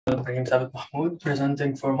Ibrahim Sabet Mahmoud,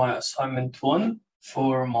 presenting for my assignment 1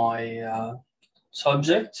 for my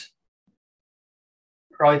subject,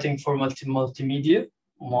 writing for multimedia.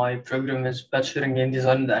 My program is Bachelor in Game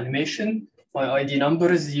Design and Animation. My ID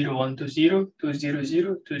number is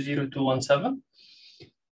 0120-200-20217.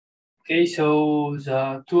 Okay, so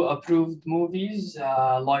the two approved movies,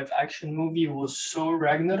 live action movie was Thor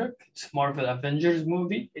Ragnarok. It's Marvel Avengers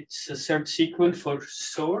movie. It's a third sequel for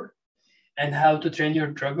Thor and How to Train Your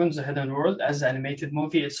Dragon: The Hidden World as an animated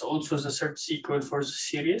movie. It's also the third sequel for the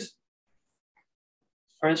series.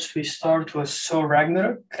 First, we start with Thor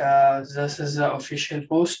Ragnarok. This is the official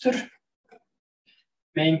poster.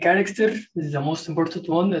 Main character, the most important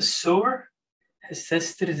one, is Thor. His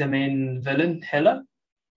sister, the main villain, Hela.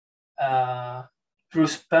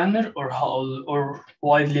 Bruce Banner, or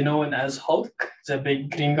widely known as Hulk, the big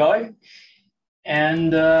green guy.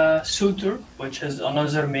 And Sutor, which is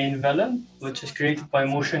another main villain, which is created by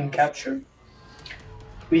motion capture.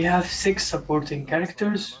 We have 6 supporting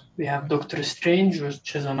characters. We have Doctor Strange,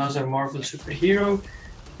 which is another Marvel superhero.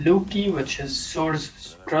 Loki, which is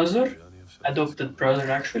Thor's brother, adopted brother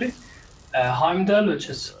actually. Heimdall, which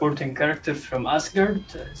is supporting character from Asgard,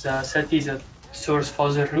 the city that Thor's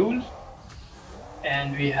father ruled.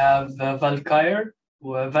 And we have Valkyrie,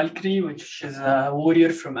 which is a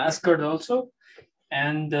warrior from Asgard also.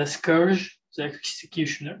 And Scourge, the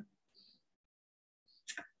executioner.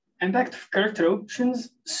 And back to character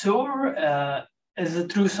options, Thor is the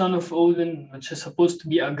true son of Odin, which is supposed to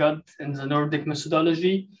be a god in the Nordic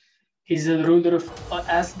mythology. He's the ruler of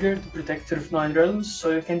Asgard, protector of 9 realms,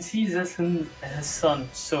 so you can see this in his son,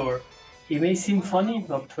 Thor. He may seem funny,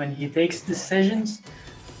 but when he takes decisions,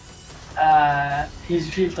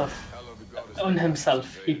 he's real tough on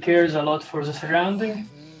himself. He cares a lot for the surrounding.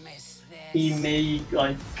 He may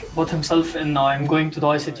put himself in I'm going to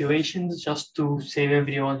die situations just to save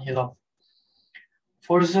everyone he loves.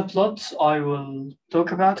 For the plot, I will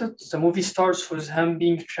talk about it. The movie starts with him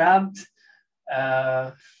being trapped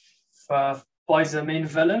by the main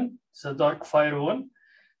villain, the Dark Fire One,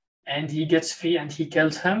 and he gets free and he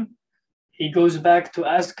kills him. He goes back to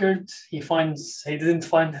Asgard. He didn't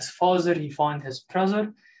find his father. He found his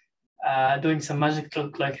brother doing some magic to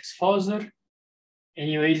look like his father.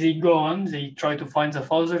 Anyways, they go on, they try to find the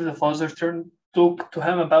father. The father talk to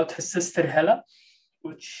him about his sister Hela,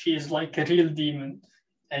 which she is like a real demon.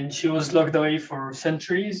 And she was locked away for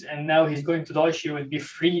centuries, and now he's going to die. She will be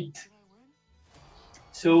freed.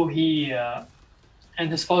 So and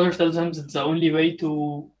his father tells him that the only way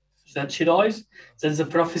that she dies, that the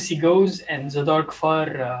prophecy goes and the dark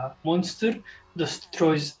fire monster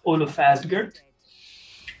destroys all of Asgard.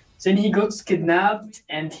 Then he gets kidnapped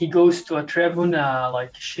and he goes to a trap on a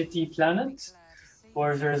shitty planet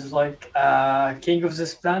where there's a king of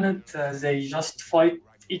this planet. They just fight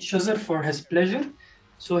each other for his pleasure.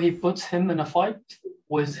 So he puts him in a fight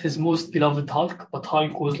with his most beloved Hulk, but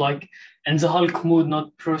Hulk was in the Hulk mood,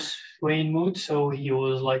 not Bruce Wayne mood. So he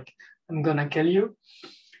was like, I'm gonna kill you.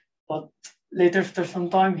 But later, after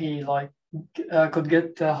some time, he could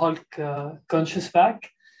get Hulk conscious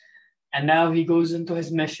back. And now he goes into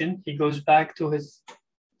his mission. He goes back to his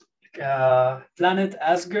planet,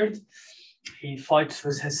 Asgard. He fights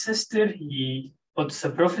with his sister. He puts a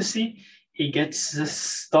prophecy. He gets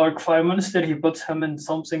this dark fire monster. He puts him in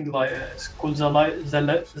something it's called the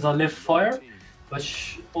live fire,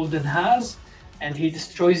 which Odin has. And he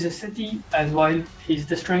destroys the city. And while he's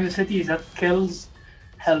destroying the city, that kills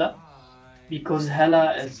Hela. Because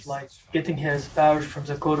Hela is getting his powers from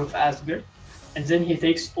the core of Asgard. And then he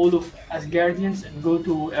takes all of Asgardians and go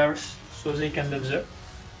to Earth so they can live there.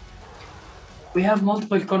 We have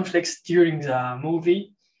multiple conflicts during the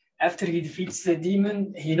movie. After he defeats the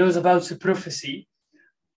demon, he knows about the prophecy,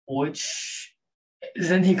 which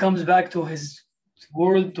then he comes back to his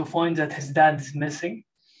world to find that his dad is missing.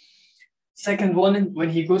 Second one, when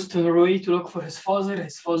he goes to Norway to look for his father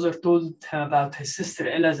told him about his sister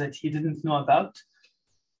Ella that he didn't know about.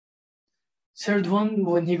 Third one,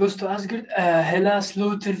 when he goes to Asgard, Hela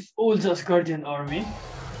slaughtered all the Asgardian army.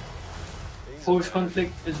 Fourth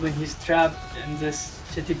conflict is when he's trapped in this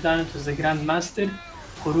shitty planet with the Grand Master,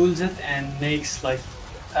 who rules it and makes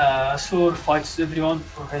Thor fights everyone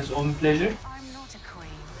for his own pleasure. I'm not a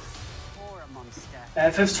queen or a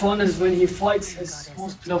monster. Fifth one is when he fights his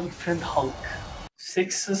most beloved friend Hulk.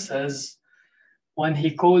 Sixth is when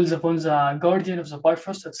he calls upon the Guardian of the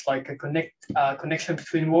Bifrost. It's like a connection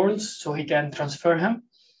between worlds, so he can transfer him.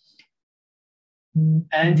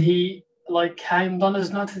 And Heimdall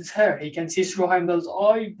is not his hair. He can see through Heimdall's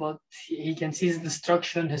eye, but he can see the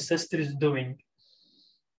destruction his sister is doing.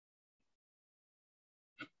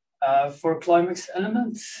 For climax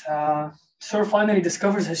elements, Thor finally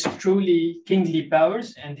discovers his truly kingly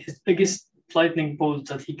powers and his biggest lightning bolt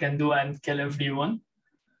that he can do and kill everyone,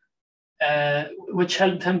 which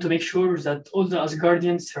helped him to make sure that all the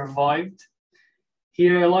Asgardians survived. He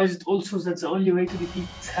realized also that the only way to defeat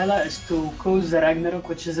Hela is to cause the Ragnarok,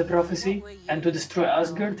 which is a prophecy, and to destroy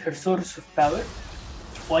Asgard, her source of power,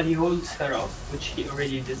 while he holds her off, which he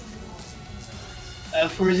already did.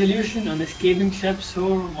 For resolution on escaping ship,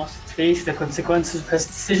 Thor must face the consequences of his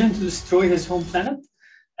decision to destroy his home planet,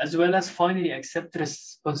 as well as finally accept the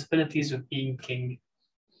responsibilities of being king.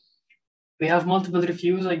 We have multiple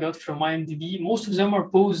reviews I got from IMDb. Most of them are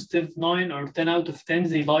positive, 9 or 10 out of 10.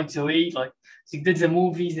 They like the way they did the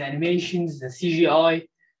movies, the animations, the CGI,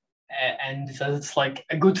 and that it's like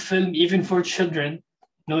a good film even for children.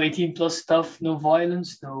 No 18 plus stuff, no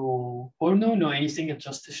violence, no porno, no anything. It's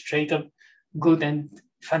just a straight up good and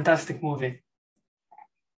fantastic movie.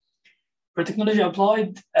 For technology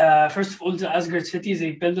applied, first of all, the Asgard city,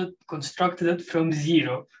 they built it, constructed it from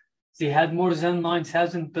zero. They had more than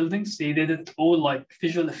 9,000 buildings. They did it all like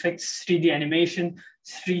visual effects, 3D animation,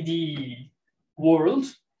 3D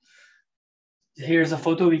worlds. Here's a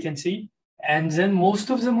photo we can see. And then most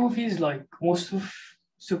of the movies, like most of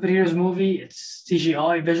superheroes movie, it's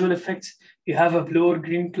CGI, visual effects. You have a blue or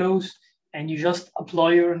green clothes and you just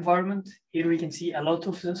apply your environment. Here we can see a lot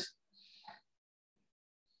of this.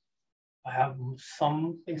 I have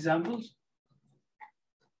some examples.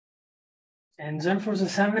 And then for the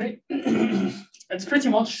summary, it's pretty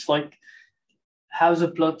much like how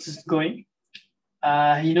the plot is going.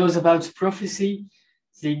 He knows about prophecy.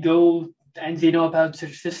 They go and they know about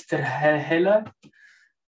their sister Hela,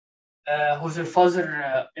 who's her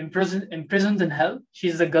father imprisoned in hell.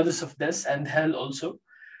 She's the goddess of death and hell also.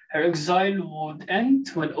 Her exile would end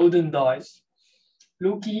when Odin dies.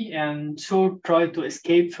 Loki and Thor try to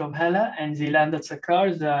escape from Hela and they land at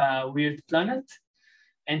Sakaar, the weird planet.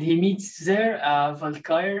 And he meets there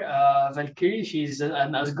Valkyrie. She's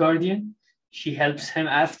an Asgardian. She helps him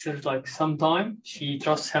after like some time. She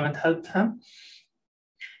trusts him and helps him.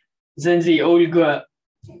 Then they all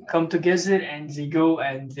come together and they go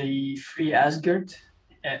and they free Asgard.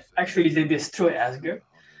 Actually, they destroy Asgard.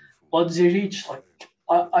 But they reach like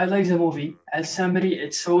I like the movie. As summary,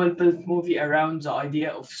 it's a well-built movie around the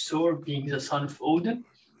idea of Thor being the son of Odin.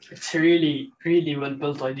 It's a really, really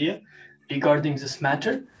well-built idea regarding this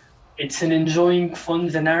matter. It's an enjoying fun.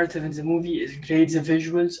 The narrative in the movie is great. The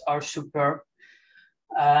visuals are superb.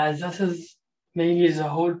 That is mainly the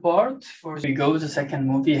whole part. We go to the second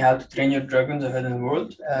movie, How to Train Your Dragon: The Hidden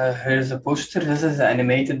World. Here's a poster. This is the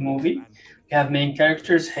animated movie. We have main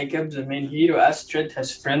characters, Hiccup, the main hero, Astrid,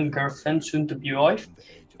 his friend, girlfriend, soon-to-be wife,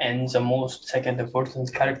 and the most second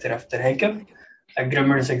important character after Hiccup,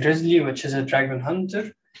 Grimmer the Grizzly, which is a dragon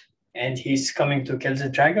hunter, and he's coming to kill the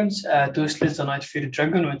dragons. Toothless, the Night-Feared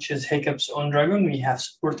Dragon, which is Hiccup's own dragon. We have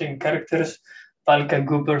supporting characters, Valka,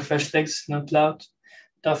 Goober, Fishlegs, Snotlout,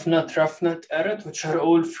 Toughnut, Roughnut, Eret, which are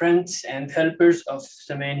all friends and helpers of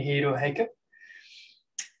the main hero, Hiccup.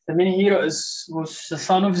 The main hero was the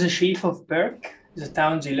son of the chief of Berk, the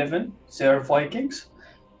town they live in. They are Vikings.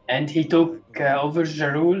 And he took over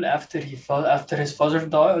the rule after his father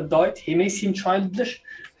died. He may seem childish,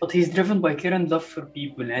 but he's driven by care and love for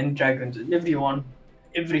people and dragons and everyone,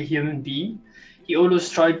 every human being. He always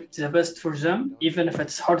tried the best for them, even if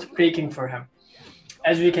it's heartbreaking for him.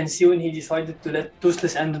 As we can see when he decided to let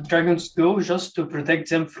Toothless and the dragons go just to protect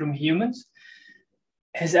them from humans,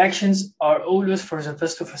 his actions are always for the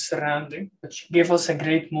best of his surrounding, which gave us a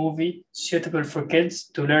great movie suitable for kids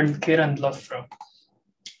to learn care and love from.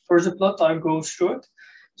 For the plot, I'll go through it.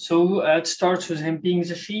 So it starts with him being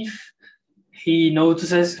the chief. He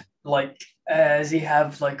notices they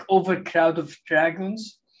have like overcrowd of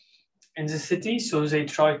dragons in the city, so they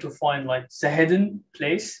try to find like the hidden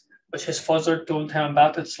place, which his father told him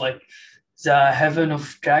about. It's like the heaven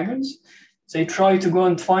of dragons. They try to go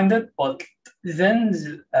and find it, but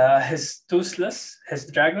then his Toothless, his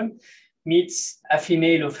dragon, meets a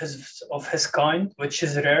female of his kind, which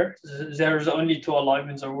is rare. There's only 2 alive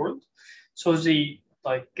in the world, so they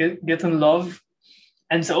like get in love.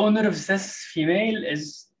 And the owner of this female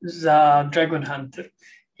is the dragon hunter.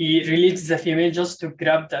 He released the female just to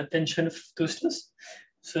grab the attention of Toothless.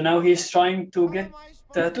 So now he's trying to get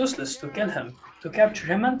Toothless to kill him, to capture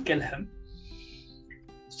him and kill him.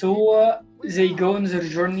 So they go on their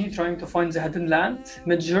journey trying to find the hidden land.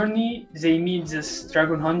 Mid-journey, they meet this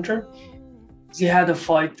dragon hunter. They had a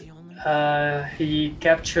fight. He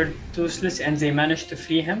captured Toothless and they managed to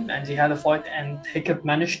free him. And they had a fight and Hiccup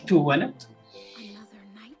managed to win it.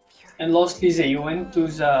 And lastly, they went to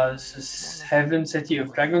the heaven city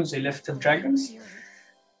of dragons. They left the dragons.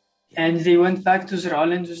 And they went back to their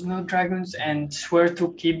island with no dragons and swore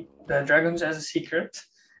to keep the dragons as a secret.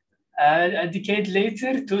 A decade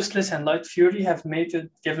later, Toothless and Light Fury have mated,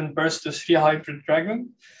 given birth to 3 hybrid dragons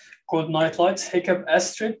called Nightlights, Hiccup,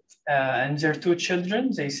 Astrid, and their 2 children.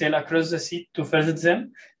 They sail across the sea to visit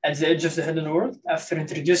them at the edge of the hidden world after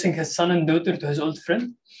introducing his son and daughter to his old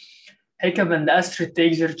friend. Hiccup and Astrid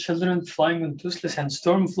take their children flying on Toothless and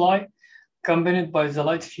Stormfly, accompanied by the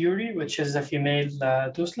Light Fury, which is the female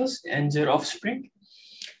Toothless, and their offspring.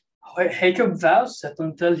 Hiccup vows that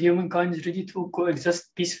until humankind is ready to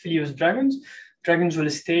coexist peacefully with dragons, dragons will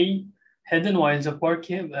stay hidden while the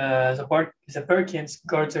Perkians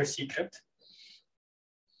guard their secret.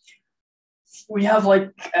 We have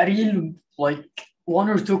like a real 1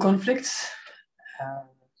 or 2 conflicts.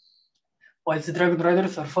 While the Dragon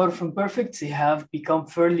Riders are far from perfect, they have become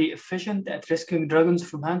fairly efficient at rescuing dragons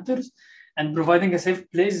from hunters and providing a safe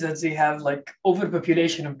place that they have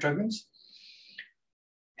overpopulation of dragons.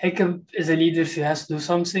 Hiccup is a leader, so he has to do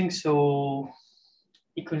something, so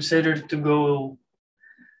he considered to go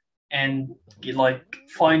and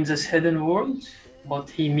find this hidden world, but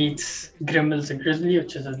he meets Grimmel the Grizzly,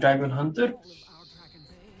 which is a dragon hunter.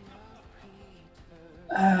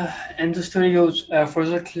 And the story goes, for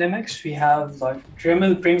the climax, we have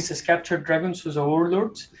Grimmel brings his captured dragons to the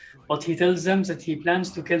warlords, but he tells them that he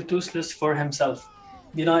plans to kill Toothless for himself,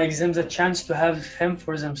 denying them the chance to have him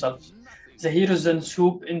for themselves. The heroes then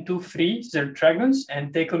swoop in to free their dragons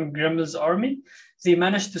and take on Grimmel's army. They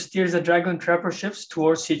manage to steer the dragon trapper ships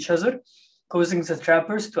towards each other, causing the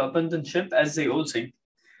trappers to abandon ship as they all sink.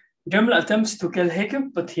 Grimmel attempts to kill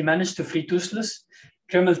Hiccup, but he managed to free Toothless.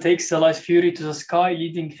 Grimmel takes the Light Fury to the sky,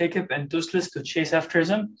 leading Hiccup and Toothless to chase after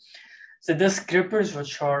them. The Death Grippers,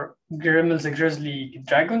 which are Grimmel the Grizzly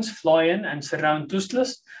dragons, fly in and surround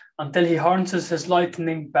Toothless until he harnesses his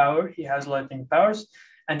lightning power. He has lightning powers,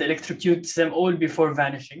 and electrocutes them all before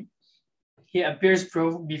vanishing. He appears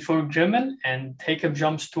before Grimmel, and Hiccup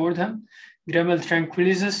jumps toward him. Grimmel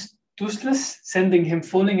tranquilizes Toothless, sending him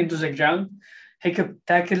falling into the ground. Hiccup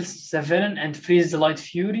tackles the villain and frees the Light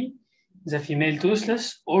Fury. The female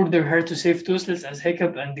Toothless order her to save Toothless as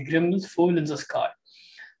Hiccup and Grimmel fall in the sky.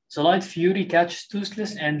 The Light Fury catches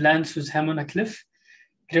Toothless and lands with him on a cliff.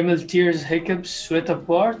 Grimmel tears Hiccup's sweat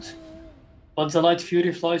apart, but the Light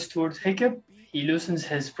Fury flies towards Hiccup. He loosens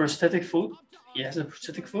his prosthetic foot. He has a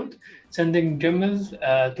prosthetic foot, sending Grimmel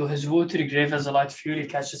to his watery grave as the Light Fury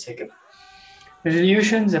catches Hiccup.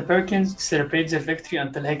 Resolution: the Perkins celebrate the victory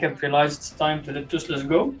until Hiccup realizes it's time to let Toothless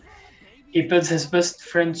go. He bids his best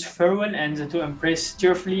friends farewell, and the 2 embrace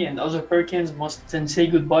tearfully, and other Perkins must then say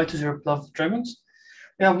goodbye to their beloved dragons.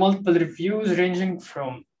 We have multiple reviews ranging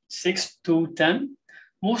from 6 to 10.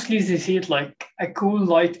 Mostly they see it like a cool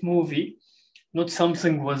light movie, not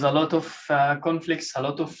something with a lot of conflicts, a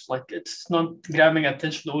lot of it's not grabbing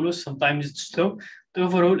attention always, sometimes it's slow. But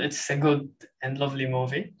overall, it's a good and lovely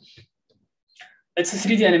movie. It's a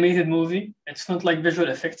 3D animated movie. It's not like visual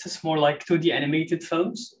effects, it's more like 2D animated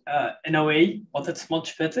films in a way, but it's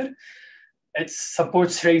much better. It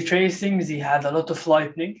supports ray tracing. They had a lot of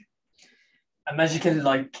lightning. A magical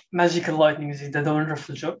lightning. They did a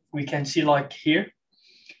wonderful job. We can see here.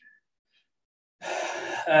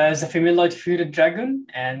 The female Light Fury dragon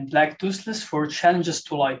and Black Toothless for challenges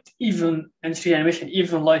to light. Even in 3D animation,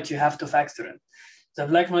 even light you have to factor in. The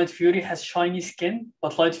Black Light Fury has shiny skin,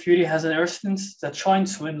 but Light Fury has an earthiness that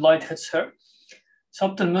shines when light hits her.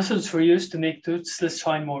 Subtle methods were used to make Toothless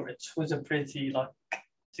shine more. It was a pretty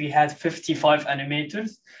we had 55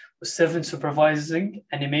 animators with 7 supervising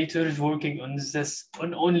animators working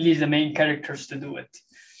on only the main characters to do it.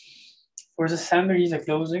 For the summary, the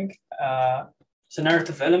closing, the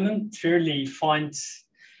narrative element really finds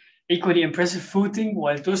equally impressive footing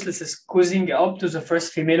while Toothless is cozying up to the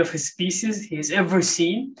first female of his species he has ever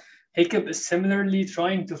seen. Hiccup is similarly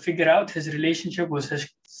trying to figure out his relationship with his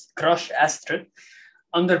crush Astrid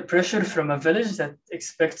under pressure from a village that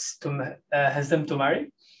expects has them to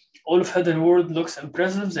marry. All of Hidden World looks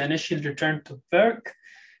impressive. The initial return to Perk,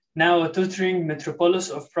 now a tottering metropolis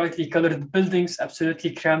of brightly colored buildings,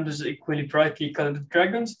 absolutely crammed with equally brightly colored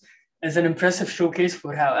dragons, is an impressive showcase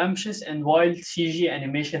for how ambitious and wild CG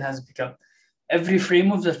animation has become. Every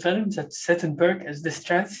frame of the film that's set in Perk is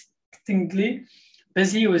distractingly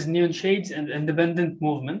busy with neon shades and independent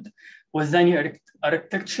movement, with new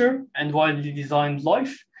architecture and wildly designed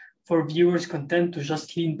life for viewers content to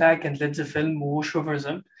just lean back and let the film wash over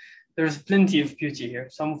them. There's plenty of beauty here,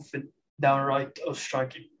 some of it downright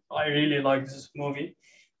striking. I really like this movie.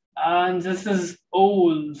 And this is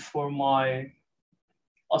all for my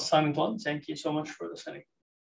assignment 1. Thank you so much for listening.